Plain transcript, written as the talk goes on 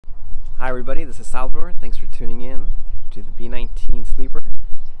Hi everybody, this is Salvador. Thanks for tuning in to the B19 Sleeper.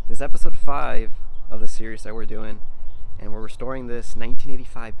 This is episode 5 of the series that we're doing, and we're restoring this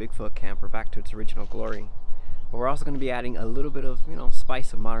 1985 Bigfoot camper back to its original glory. But we're also going to be adding a little bit of,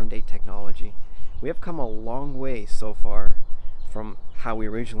 spice of modern day technology. We have come a long way so far from how we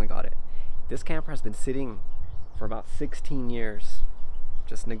originally got it. This camper has been sitting for about 16 years,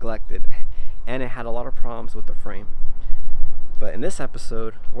 just neglected, and it had a lot of problems with the frame. But in this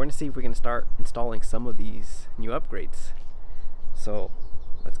episode, we're going to see if we can start installing some of these new upgrades. So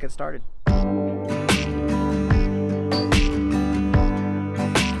let's get started.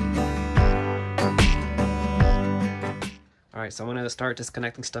 Alright, so I'm going to start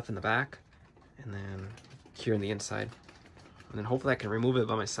disconnecting stuff in the back and then here in the inside. And then hopefully I can remove it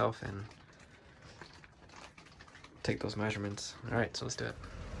by myself and take those measurements. Alright, so let's do it.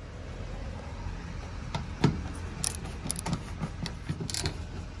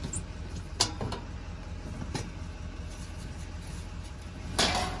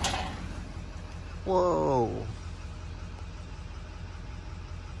 Whoa.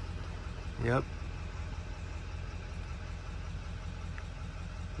 Yep.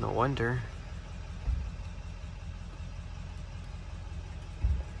 No wonder.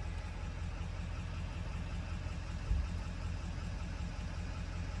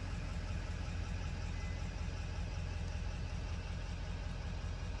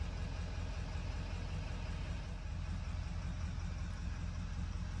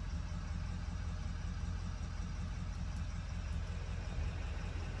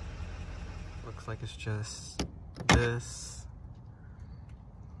 Looks like it's just this,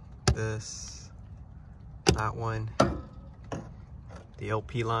 that one, the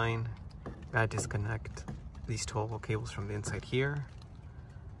LP line. Gotta disconnect these 12-volt cables from the inside here,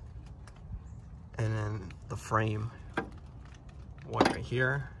 and then the frame, one right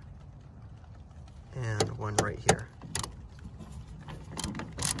here and one right here.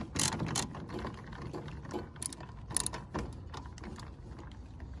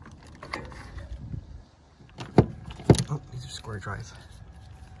 Square drive.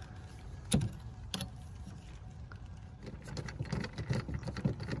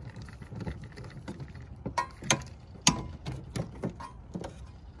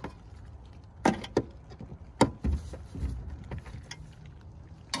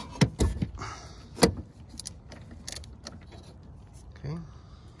 Okay.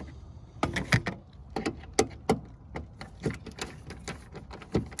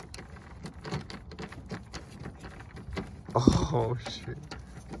 Oh shit.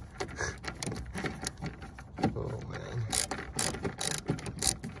 Oh man.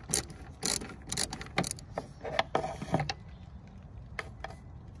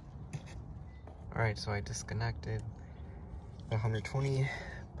 Alright, so I disconnected the 120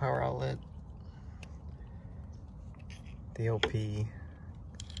 power outlet, the LP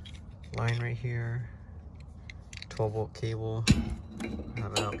line right here, 12-volt cable. I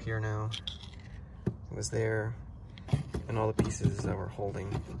have it up here now. It was there. And all the pieces that were holding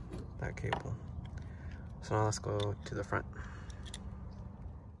that cable. So now let's go to the front.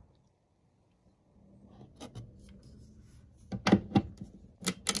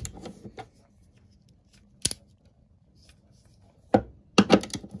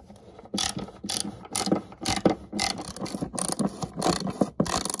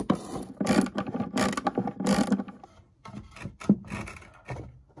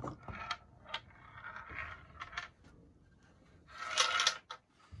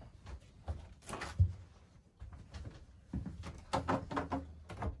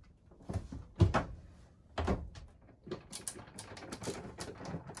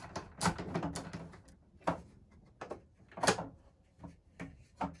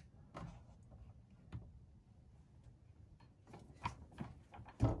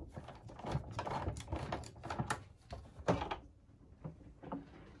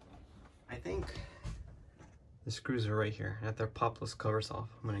 I think the screws are right here. After I pop those covers off,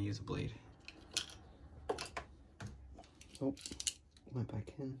 I'm going to use a blade. Oh, went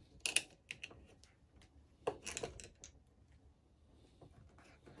back in.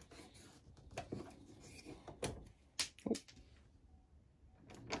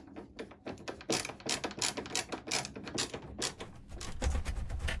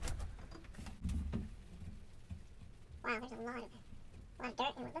 Wow, there's a lot of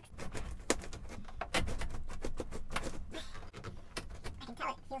dirt in what looks. I can tell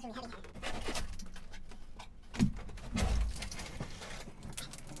it feels really heavy.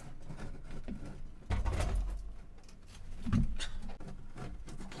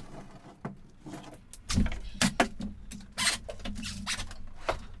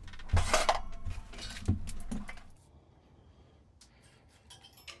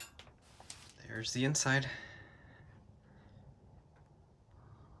 There's the inside.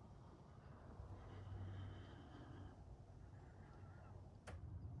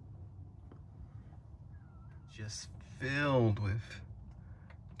 Just filled with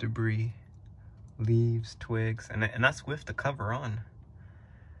debris, leaves, twigs, and that's with the cover on.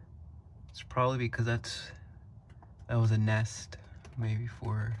 It's probably because that was a nest, maybe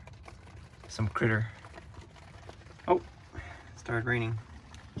for some critter. Oh, it started raining.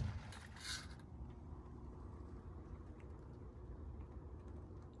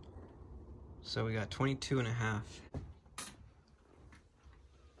 So we got 22.5.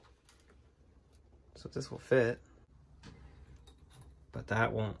 So this will fit, but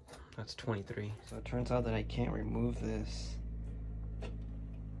that won't. That's 23. So it turns out that I can't remove this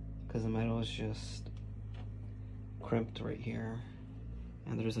because the metal is just crimped right here,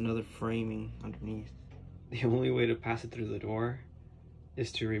 and there's another framing underneath. The only way to pass it through the door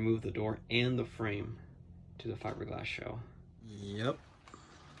is to remove the door and the frame to the fiberglass shell. Yep.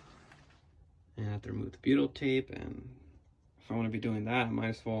 And I have to remove the butyl tape, and if I want to be doing that, I might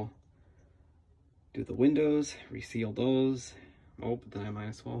as well do the windows, reseal those. Oh, but then I might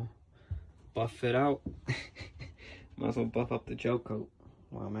as well buff it out. Might as well buff up the gel coat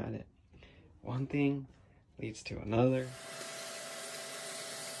while I'm at it. One thing leads to another.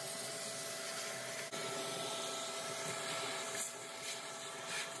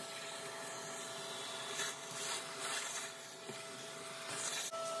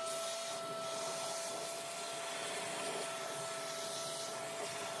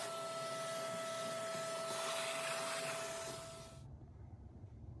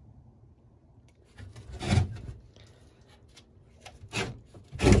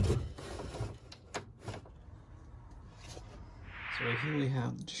 So right here we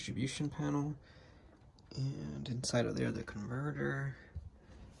have the distribution panel, and inside of there the converter,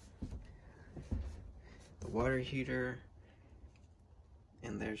 the water heater,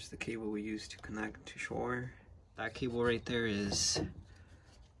 and there's the cable we use to connect to shore. That cable right there is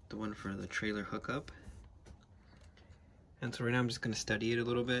the one for the trailer hookup. And so right now I'm just going to study it a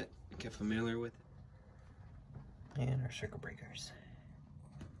little bit, get familiar with it. And our circuit breakers.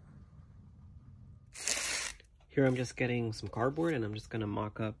 Here I'm just getting some cardboard, and I'm just going to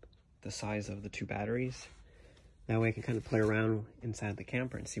mock up the size of the two batteries. That way I can kind of play around inside the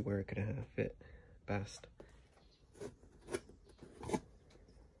camper and see where it could fit best.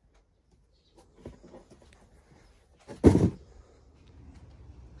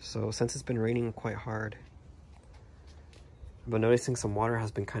 So since it's been raining quite hard, I've been noticing some water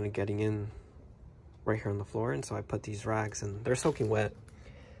has been kind of getting in right here on the floor, and so I put these rags, and they're soaking wet.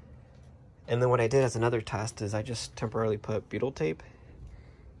 And then what I did as another test is I just temporarily put butyl tape,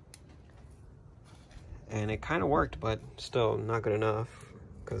 and it kind of worked, but still not good enough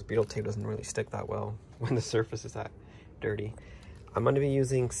because butyl tape doesn't really stick that well when the surface is that dirty. I'm going to be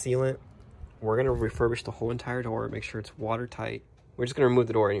using sealant. We're going to refurbish the whole entire door, make sure it's watertight. We're just going to remove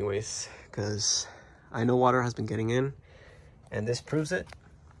the door anyways because I know water has been getting in, and this proves it.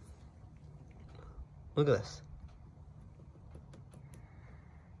 Look at this.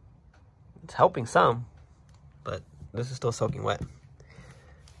 It's helping some, but this is still soaking wet.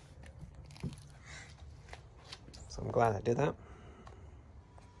 So I'm glad I did that.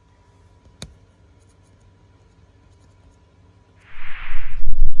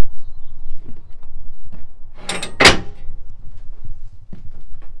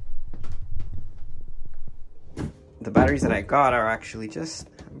 The batteries that I got are actually just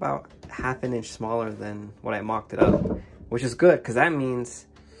about ½ an inch smaller than what I mocked it up, which is good because that means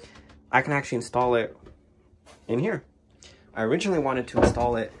I can actually install it in here. I originally wanted to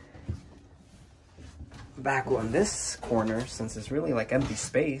install it back on this corner since it's really like empty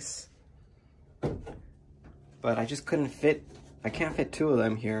space, but I just couldn't fit. I can't fit two of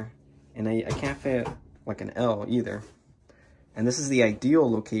them here, and I can't fit like an L either. And this is the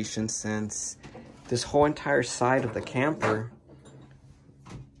ideal location since this whole entire side of the camper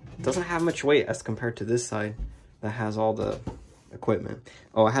doesn't have much weight as compared to this side that has all the equipment.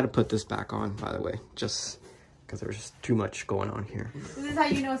 Oh, I had to put this back on, by the way, just because there was just too much going on here. This is how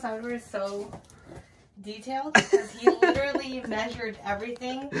you know Salvador is so detailed, because he literally measured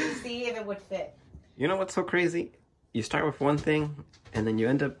everything to see if it would fit. You know what's so crazy? You start with one thing, and then you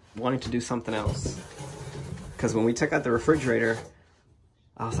end up wanting to do something else. Because when we took out the refrigerator,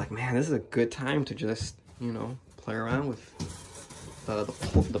 I was like, man, this is a good time to just, you know, play around with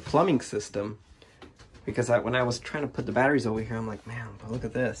the plumbing system. Because when I was trying to put the batteries over here, I'm like, man, but look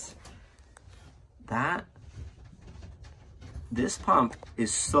at this. This pump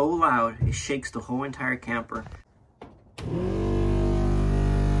is so loud, it shakes the whole entire camper.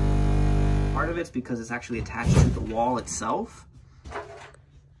 part of it's because it's actually attached to the wall itself.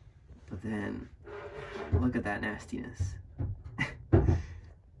 But then, look at that nastiness.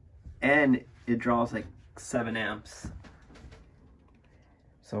 And it draws like 7 amps.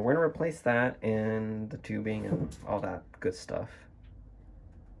 So we're gonna replace that and the tubing and all that good stuff.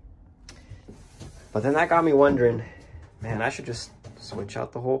 But then that got me wondering, man, I should just switch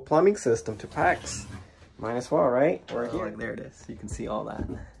out the whole plumbing system to PEX. Might as well, right? We're here. Like, there it is. You can see all that.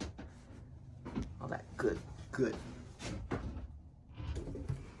 All that good. Right,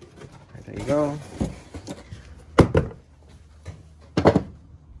 there you go.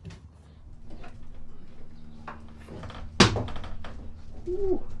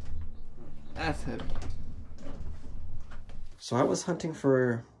 Ooh, that's heavy. So I was hunting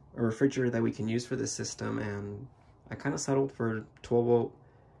for a refrigerator that we can use for this system, and I kind of settled for a 12-volt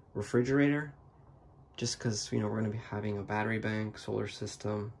refrigerator just because, you know, we're going to be having a battery bank, solar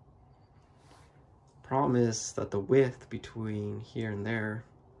system. Problem is that the width between here and there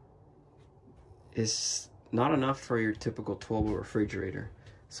is not enough for your typical 12-volt refrigerator.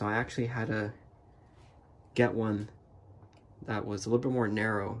 So I actually had to get one that was a little bit more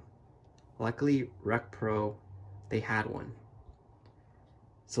narrow. Luckily, Rec Pro, they had one.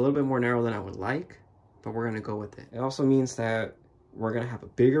 It's a little bit more narrow than I would like, but we're gonna go with it. It also means that we're gonna have a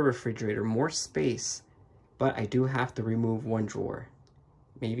bigger refrigerator, more space, but I do have to remove 1 drawer,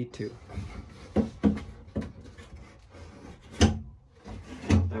 maybe 2.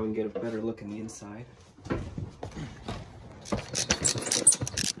 That we can get a better look in the inside.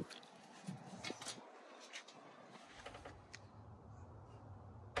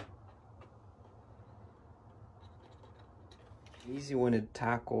 Easy one to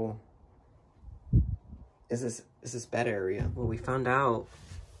tackle is this bed area. What we found out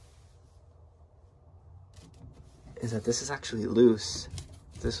is that this is actually loose.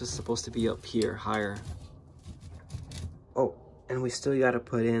 This was supposed to be up here higher. Oh, and we still got to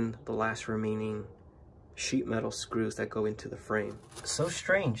put in the last remaining sheet metal screws that go into the frame. So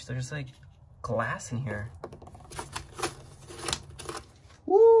strange, there's like glass in here.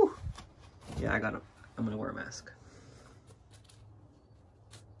 Woo! Yeah, I'm gonna wear a mask.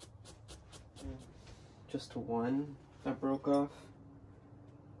 Just one that broke off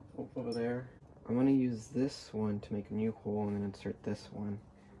over there. I'm gonna use this one to make a new hole and then insert this one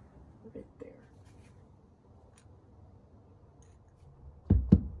right there.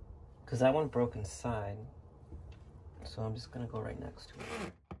 Cause that one broke inside, so I'm just gonna go right next to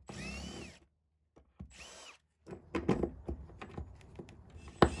it.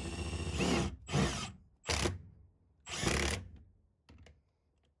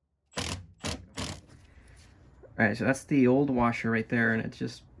 Alright, so that's the old washer right there, and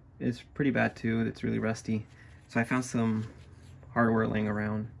it's pretty bad too. It's really rusty. So I found some hardware laying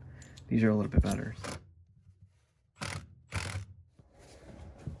around. These are a little bit better.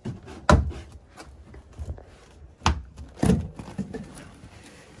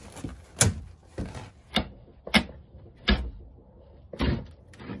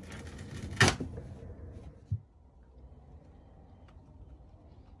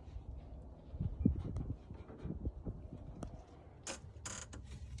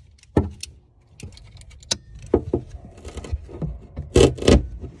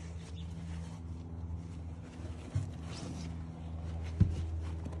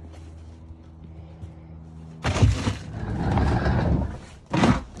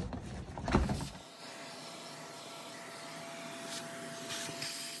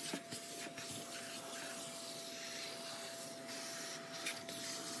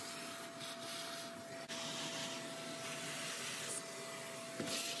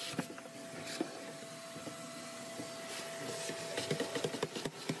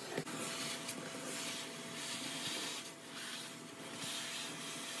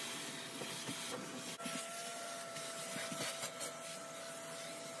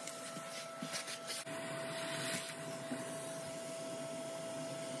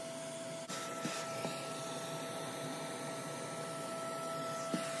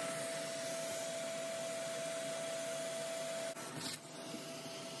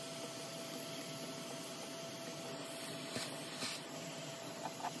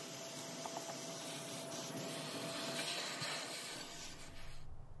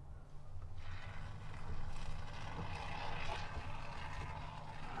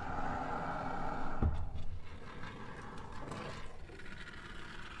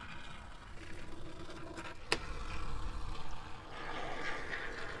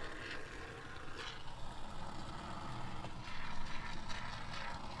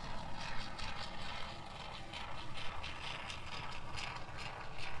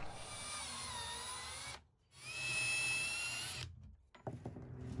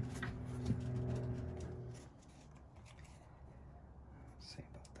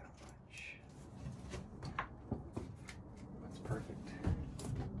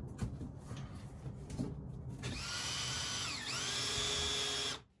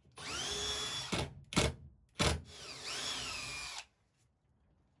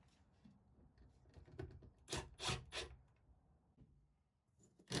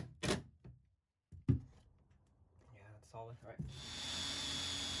 All right.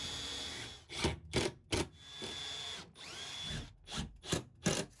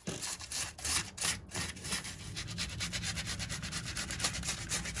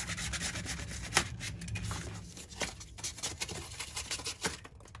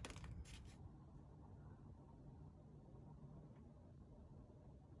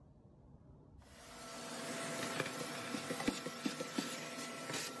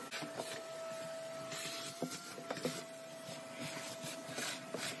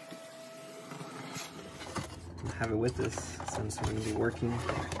 Have it with us since we're going to be working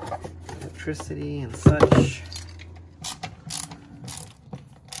electricity and such.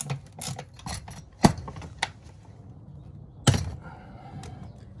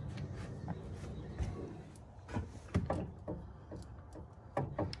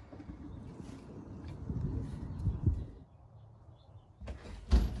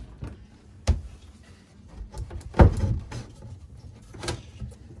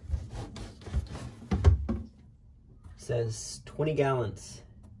 Says 20 gallons.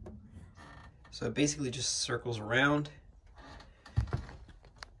 So it basically just circles around,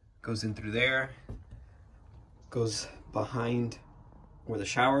 goes in through there, goes behind where the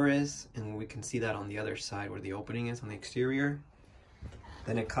shower is, and we can see that on the other side where the opening is on the exterior.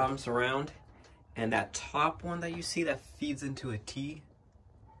 Then it comes around, and that top one that you see that feeds into a T,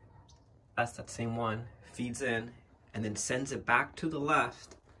 that's that same one, feeds in and then sends it back to the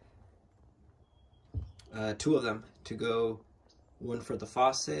left. Two of them to go, one for the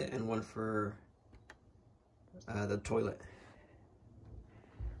faucet and one for the toilet.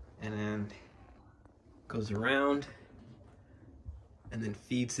 And then goes around and then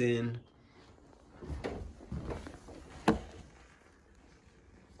feeds in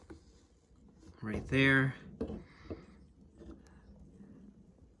right there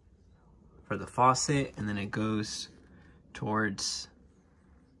for the faucet, and then it goes towards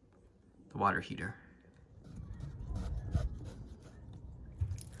the water heater.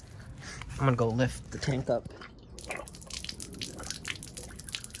 I'm gonna go lift the tank up.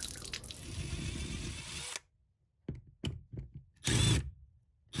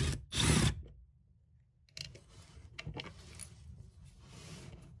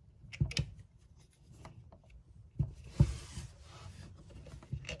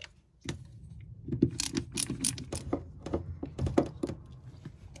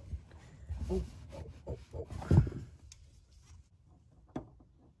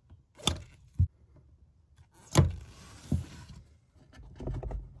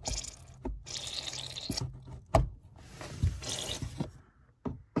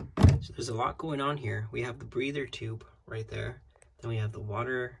 There's a lot going on here. We have the breather tube right there. Then we have the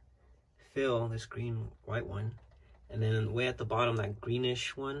water fill, this green white one. And then way at the bottom, that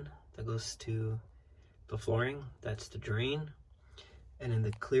greenish one that goes to the flooring, that's the drain. And then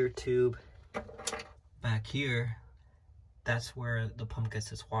the clear tube back here, that's where the pump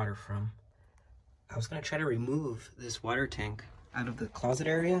gets its water from. I was gonna try to remove this water tank out of the closet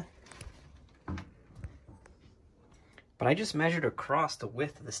area, but I just measured across the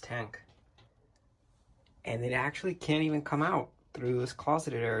width of this tank, and it actually can't even come out through this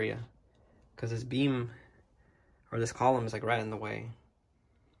closeted area because this beam or this column is like right in the way.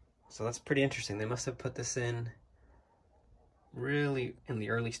 So that's pretty interesting. They must have put this in really in the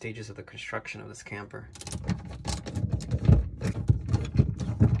early stages of the construction of this camper.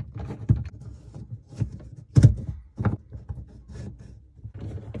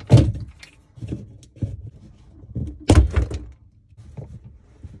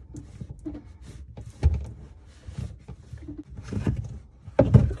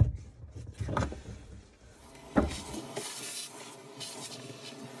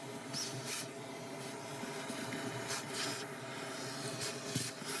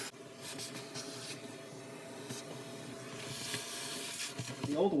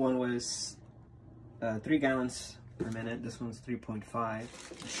 The old one was 3 gallons per minute. This one's 3.5.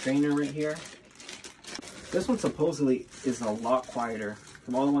 The strainer right here. This one supposedly is a lot quieter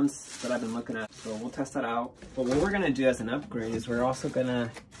from all the ones that I've been looking at. So we'll test that out. But what we're gonna do as an upgrade is we're also gonna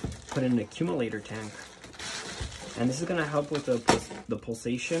put in an accumulator tank. And this is gonna help with the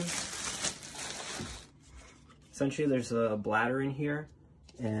pulsation. Essentially there's a bladder in here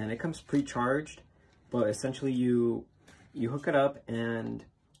and it comes pre-charged, but essentially you hook it up and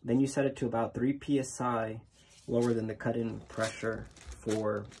then you set it to about 3 psi lower than the cut-in pressure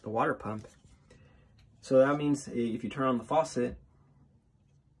for the water pump. So that means if you turn on the faucet,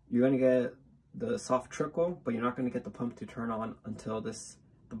 you're going to get the soft trickle, but you're not going to get the pump to turn on until the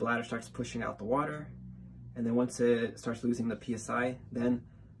bladder starts pushing out the water. And then once it starts losing the psi, then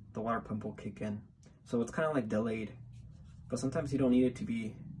the water pump will kick in. So it's kind of like delayed. but sometimes you don't need it to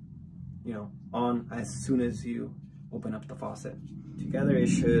be, you know, on as soon as you open up the faucet. Together it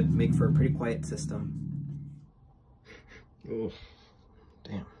should make for a pretty quiet system. Oh,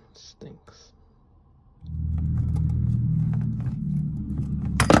 damn, stinks.